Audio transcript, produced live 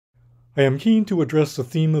I am keen to address the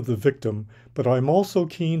theme of the victim, but I am also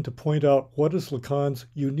keen to point out what is Lacan's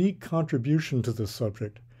unique contribution to this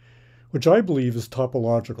subject, which I believe is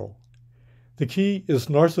topological. The key is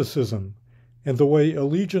narcissism, and the way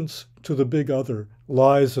allegiance to the big other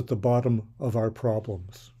lies at the bottom of our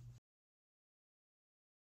problems.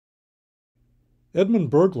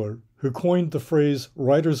 Edmund Bergler, who coined the phrase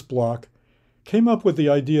writer's block, came up with the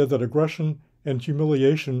idea that aggression and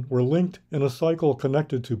humiliation were linked in a cycle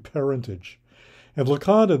connected to parentage, and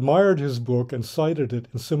Lacan admired his book and cited it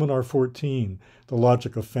in Seminar XIV, The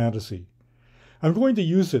Logic of Fantasy. I'm going to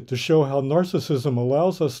use it to show how narcissism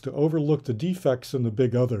allows us to overlook the defects in the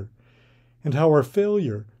big other, and how our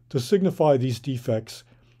failure to signify these defects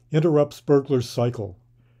interrupts Bergler's cycle.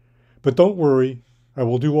 But don't worry, I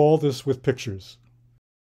will do all this with pictures.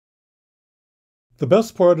 The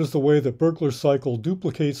best part is the way that Bergler's cycle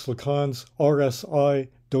duplicates Lacan's RSI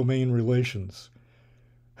domain relations,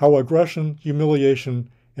 how aggression, humiliation,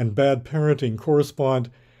 and bad parenting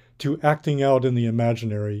correspond to acting out in the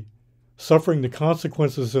imaginary, suffering the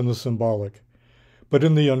consequences in the symbolic, but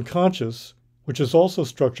in the unconscious, which is also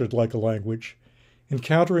structured like a language,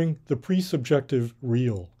 encountering the presubjective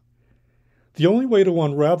real. The only way to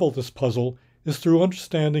unravel this puzzle is through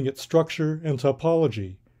understanding its structure and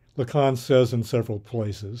topology, Lacan says in several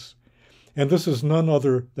places, and this is none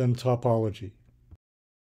other than topology.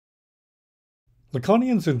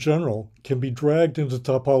 Lacanians in general can be dragged into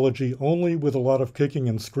topology only with a lot of kicking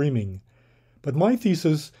and screaming, but my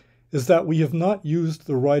thesis is that we have not used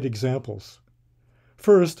the right examples.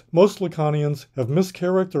 First, most Lacanians have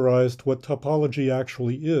mischaracterized what topology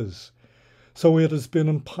actually is, so it has been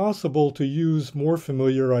impossible to use more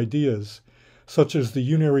familiar ideas, such as the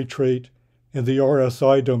unary trait and the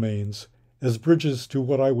RSI domains, as bridges to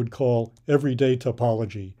what I would call everyday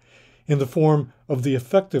topology, in the form of the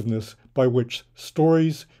effectiveness by which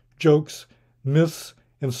stories, jokes, myths,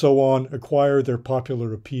 and so on acquire their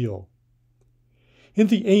popular appeal. In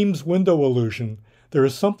the Ames window illusion, there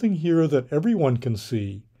is something here that everyone can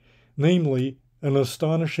see, namely, an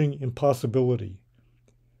astonishing impossibility.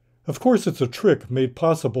 Of course, it's a trick made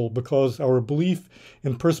possible because our belief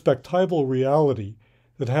in perspectival reality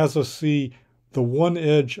that has us see the one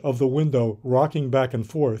edge of the window rocking back and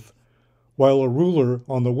forth, while a ruler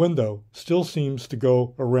on the window still seems to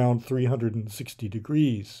go around 360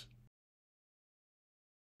 degrees.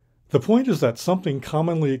 The point is that something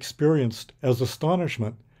commonly experienced as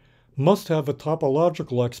astonishment must have a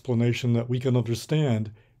topological explanation that we can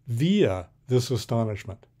understand via this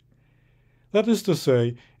astonishment. That is to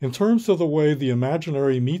say, in terms of the way the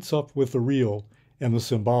imaginary meets up with the real and the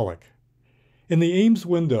symbolic. In the Ames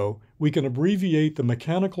window, we can abbreviate the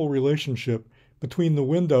mechanical relationship between the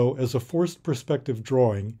window as a forced perspective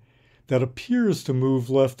drawing that appears to move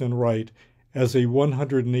left and right as a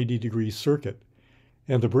 180-degree circuit,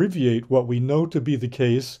 and abbreviate what we know to be the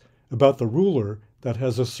case about the ruler that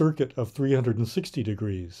has a circuit of 360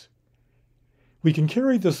 degrees. We can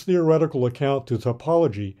carry this theoretical account to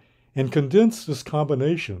topology and condense this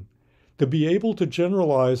combination to be able to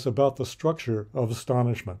generalize about the structure of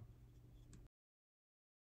astonishment.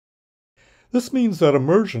 This means that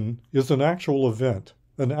immersion is an actual event,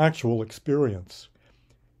 an actual experience.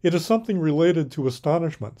 It is something related to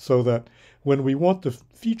astonishment, so that when we want to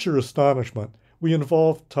feature astonishment, we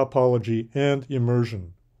involve topology and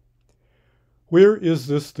immersion. Where is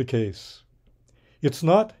this the case? It's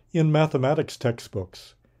not in mathematics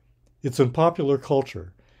textbooks. It's in popular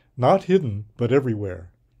culture, not hidden, but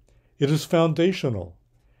everywhere. It is foundational.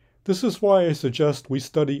 This is why I suggest we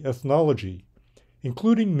study ethnology,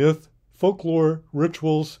 including myth, folklore,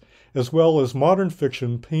 rituals, as well as modern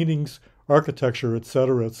fiction, paintings, architecture,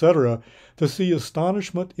 etc., to see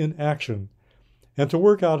astonishment in action, and to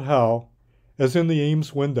work out how, as in the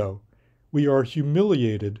Ames window, we are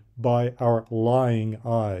humiliated by our lying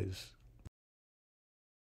eyes.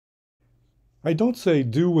 I don't say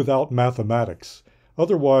do without mathematics,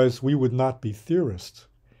 otherwise we would not be theorists.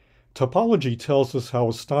 Topology tells us how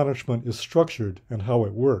astonishment is structured and how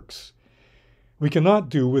it works. We cannot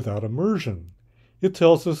do without immersion. It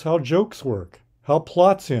tells us how jokes work, how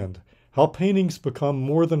plots end, how paintings become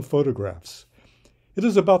more than photographs. It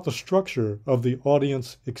is about the structure of the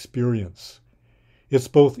audience experience. It's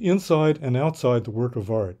both inside and outside the work of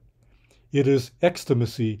art. It is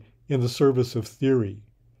ecstasy in the service of theory.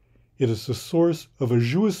 It is the source of a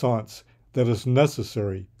jouissance that is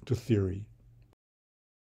necessary to theory.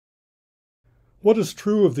 What is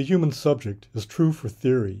true of the human subject is true for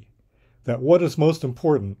theory, that what is most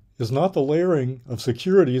important is not the layering of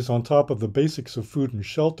securities on top of the basics of food and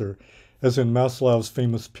shelter, as in Maslow's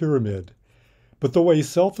famous pyramid, but the way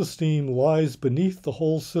self-esteem lies beneath the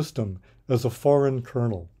whole system as a foreign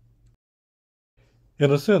kernel.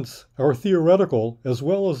 In a sense, our theoretical as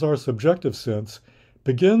well as our subjective sense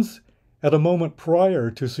begins at a moment prior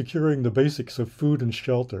to securing the basics of food and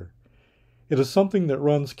shelter. It is something that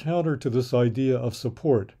runs counter to this idea of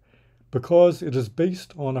support, because it is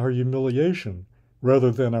based on our humiliation rather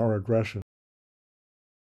than our aggression.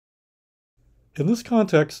 In this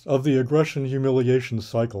context of the aggression-humiliation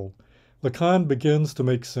cycle, Lacan begins to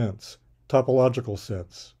make sense, topological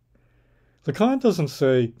sense. Lacan doesn't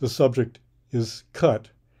say the subject is cut.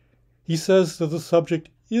 He says that the subject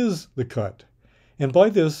is the cut. And by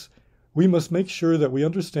this, we must make sure that we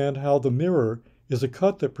understand how the mirror is a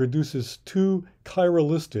cut that produces two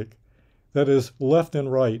chiralistic, that is, left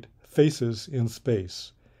and right, faces in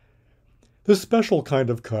space. This special kind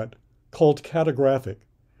of cut, called catographic,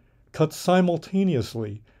 cuts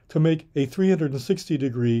simultaneously to make a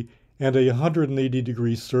 360-degree and a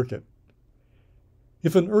 180-degree circuit.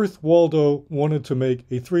 If an Earth Waldo wanted to make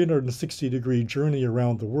a 360-degree journey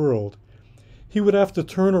around the world, he would have to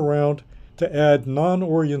turn around to add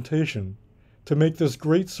non-orientation to make this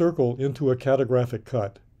great circle into a catographic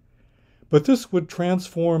cut. But this would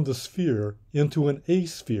transform the sphere into an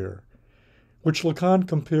asphere, which Lacan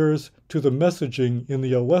compares to the messaging in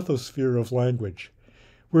the alethosphere of language,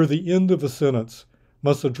 where the end of a sentence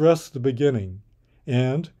must address the beginning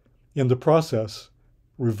and, in the process,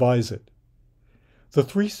 revise it. The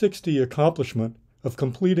 360 accomplishment of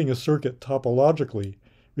completing a circuit topologically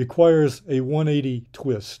requires a 180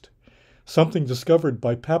 twist, something discovered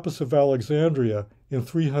by Pappus of Alexandria in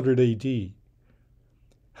 300 AD.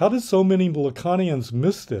 How did so many Lacanians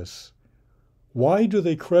miss this? Why do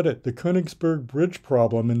they credit the Königsberg Bridge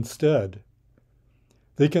problem instead?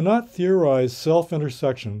 They cannot theorize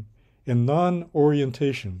self-intersection and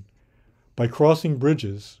non-orientation by crossing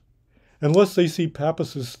bridges unless they see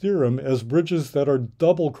Pappus's theorem as bridges that are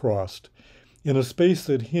double-crossed in a space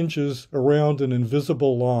that hinges around an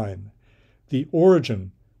invisible line, the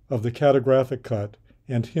origin of the catographic cut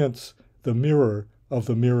and hence the mirror of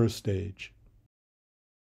the mirror stage.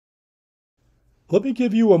 Let me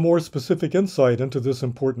give you a more specific insight into this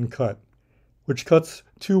important cut, which cuts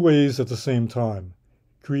two ways at the same time,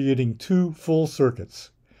 creating two full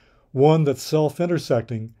circuits, one that's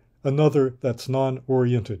self-intersecting, another that's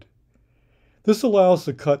non-oriented. This allows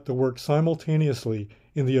the cut to work simultaneously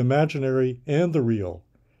in the imaginary and the real,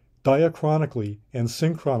 diachronically and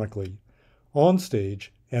synchronically, on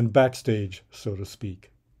stage and backstage, so to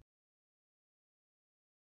speak.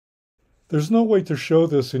 There's no way to show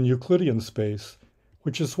this in Euclidean space,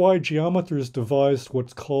 which is why geometers devised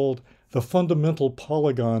what's called the fundamental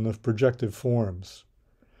polygon of projective forms.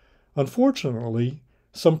 Unfortunately,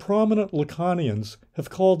 some prominent Lacanians have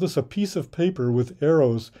called this a piece of paper with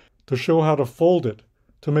arrows to show how to fold it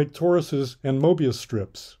to make toruses and Mobius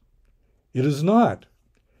strips. It is not.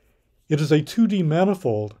 It is a 2D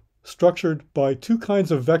manifold structured by two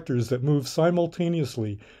kinds of vectors that move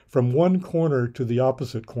simultaneously from one corner to the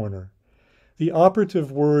opposite corner. The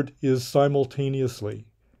operative word is simultaneously.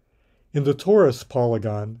 In the torus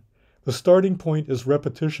polygon, the starting point is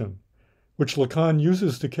repetition, which Lacan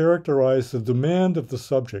uses to characterize the demand of the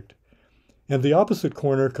subject, and the opposite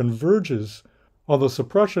corner converges on the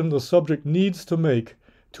suppression the subject needs to make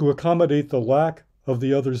to accommodate the lack of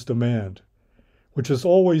the other's demand, which is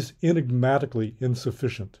always enigmatically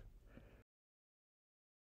insufficient.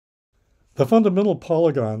 The fundamental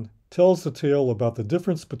polygon tells the tale about the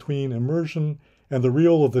difference between immersion and the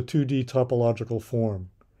real of the 2D topological form.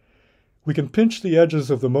 We can pinch the edges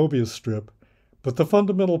of the Mobius strip, but the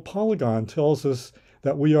fundamental polygon tells us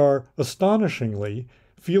that we are astonishingly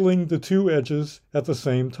feeling the two edges at the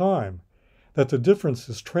same time, that the difference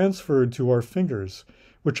is transferred to our fingers,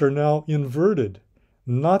 which are now inverted,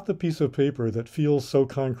 not the piece of paper that feels so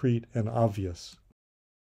concrete and obvious.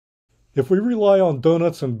 If we rely on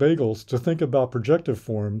donuts and bagels to think about projective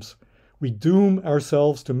forms, we doom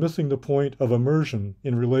ourselves to missing the point of immersion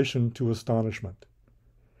in relation to astonishment.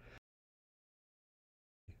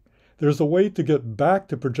 There's a way to get back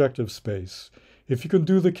to projective space if you can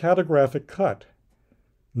do the catographic cut.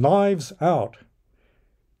 Knives out.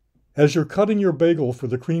 As you're cutting your bagel for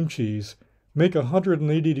the cream cheese, make a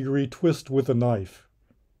 180-degree twist with a knife.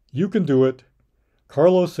 You can do it.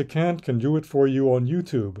 Carlos Sacant can do it for you on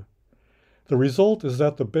YouTube. The result is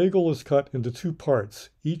that the bagel is cut into two parts,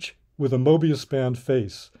 each with a Mobius band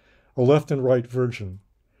face, a left and right version.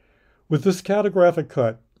 With this catographic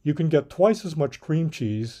cut, you can get twice as much cream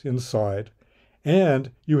cheese inside,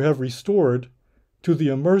 and you have restored to the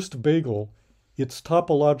immersed bagel its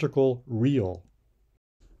topological real.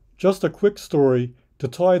 Just a quick story to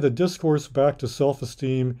tie the discourse back to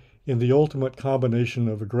self-esteem in the ultimate combination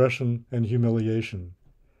of aggression and humiliation.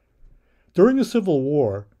 During the Civil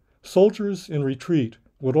War, soldiers in retreat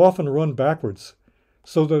would often run backwards,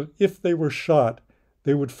 so that if they were shot,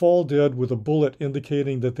 they would fall dead with a bullet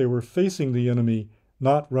indicating that they were facing the enemy,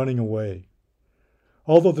 not running away.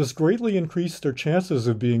 Although this greatly increased their chances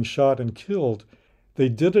of being shot and killed, they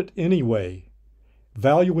did it anyway,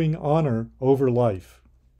 valuing honor over life.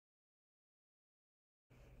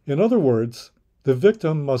 In other words, the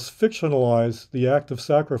victim must fictionalize the act of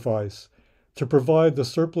sacrifice to provide the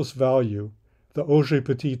surplus value, the objet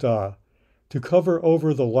petit a, to cover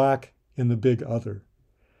over the lack in the big other.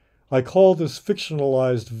 I call this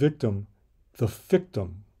fictionalized victim the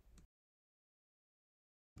fictim.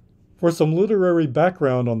 For some literary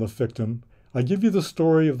background on the fictim, I give you the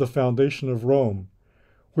story of the foundation of Rome,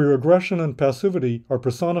 where aggression and passivity are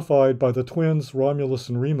personified by the twins Romulus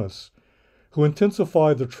and Remus, who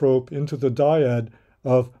intensify the trope into the dyad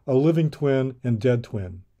of a living twin and dead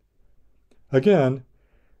twin. Again,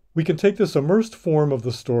 we can take this immersed form of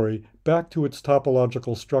the story back to its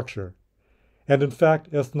topological structure. And in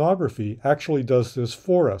fact, ethnography actually does this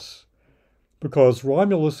for us, because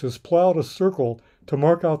Romulus has plowed a circle to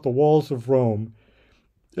mark out the walls of Rome,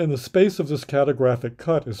 and the space of this cartographic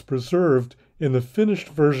cut is preserved in the finished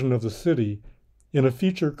version of the city in a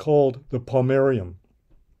feature called the Palmarium.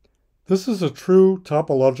 This is a true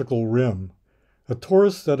topological rim, a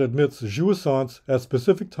torus that admits jouissance at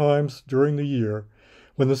specific times during the year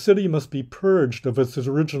when the city must be purged of its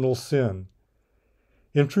original sin.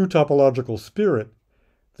 In true topological spirit,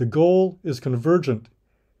 the goal is convergent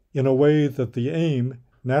in a way that the aim,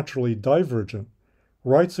 naturally divergent,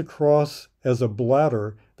 writes across as a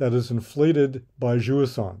bladder that is inflated by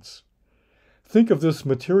jouissance. Think of this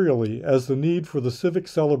materially as the need for the civic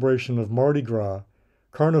celebration of Mardi Gras,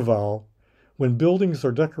 Carnival, when buildings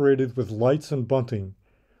are decorated with lights and bunting,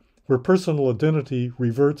 where personal identity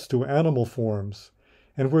reverts to animal forms,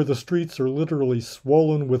 and where the streets are literally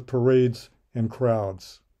swollen with parades and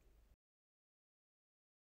crowds.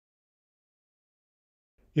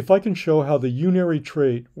 If I can show how the unary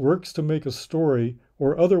trait works to make a story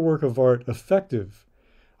or other work of art effective,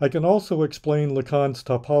 I can also explain Lacan's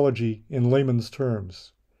topology in layman's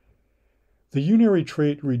terms. The unary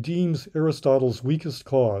trait redeems Aristotle's weakest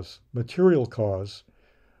cause, material cause,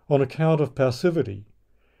 on account of passivity,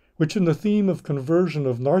 which in the theme of conversion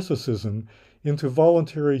of narcissism into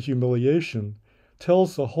voluntary humiliation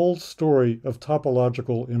tells the whole story of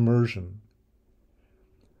topological immersion.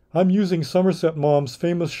 I'm using Somerset Maugham's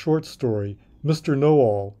famous short story, Mr.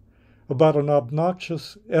 Know-All, about an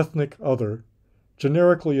obnoxious ethnic other,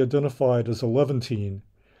 generically identified as a Levantine,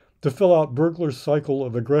 to fill out Bergler's cycle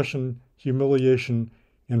of aggression, humiliation,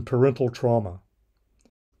 and parental trauma.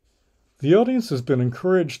 The audience has been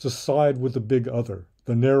encouraged to side with the big other,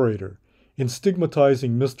 the narrator, in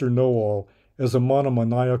stigmatizing Mr. Know-All as a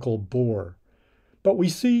monomaniacal bore. But we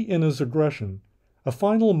see in his aggression a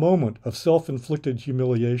final moment of self-inflicted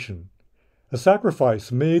humiliation, a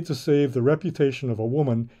sacrifice made to save the reputation of a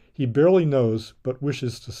woman he barely knows but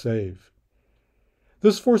wishes to save.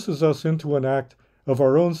 This forces us into an act of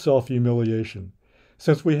our own self-humiliation,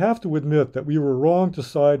 since we have to admit that we were wrong to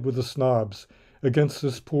side with the snobs against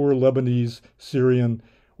this poor Lebanese, Syrian,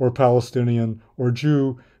 or Palestinian, or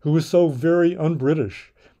Jew who is so very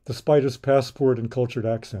un-British, despite his passport and cultured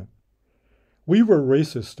accent. We were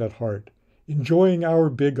racist at heart, enjoying our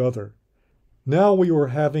big other. Now we were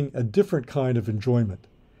having a different kind of enjoyment,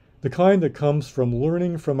 the kind that comes from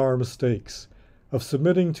learning from our mistakes, of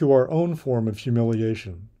submitting to our own form of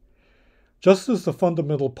humiliation. Just as the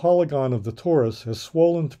fundamental polygon of the torus has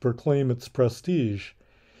swollen to proclaim its prestige,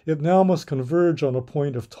 it now must converge on a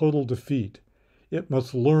point of total defeat. It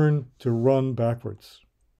must learn to run backwards.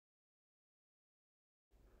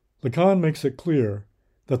 Lacan makes it clear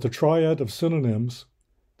that the triad of synonyms,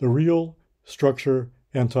 the real, structure,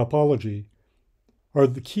 and topology, are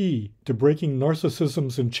the key to breaking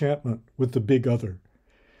narcissism's enchantment with the big other.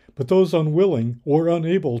 But those unwilling or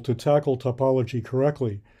unable to tackle topology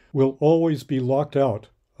correctly will always be locked out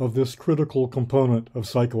of this critical component of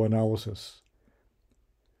psychoanalysis.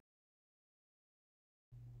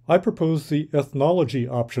 I propose the ethnology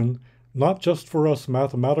option not just for us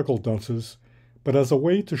mathematical dunces, but as a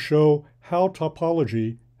way to show how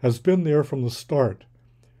topology has been there from the start,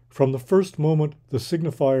 from the first moment the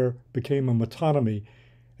signifier became a metonymy,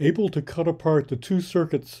 able to cut apart the two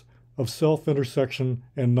circuits of self-intersection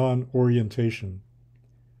and non-orientation.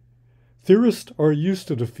 Theorists are used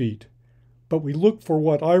to defeat, but we look for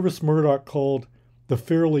what Iris Murdoch called the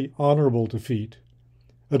fairly honorable defeat,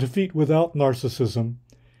 a defeat without narcissism,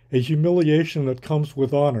 a humiliation that comes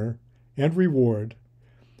with honor and reward,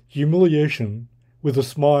 humiliation with a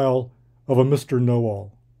smile of a Mr.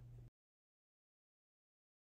 Know-All.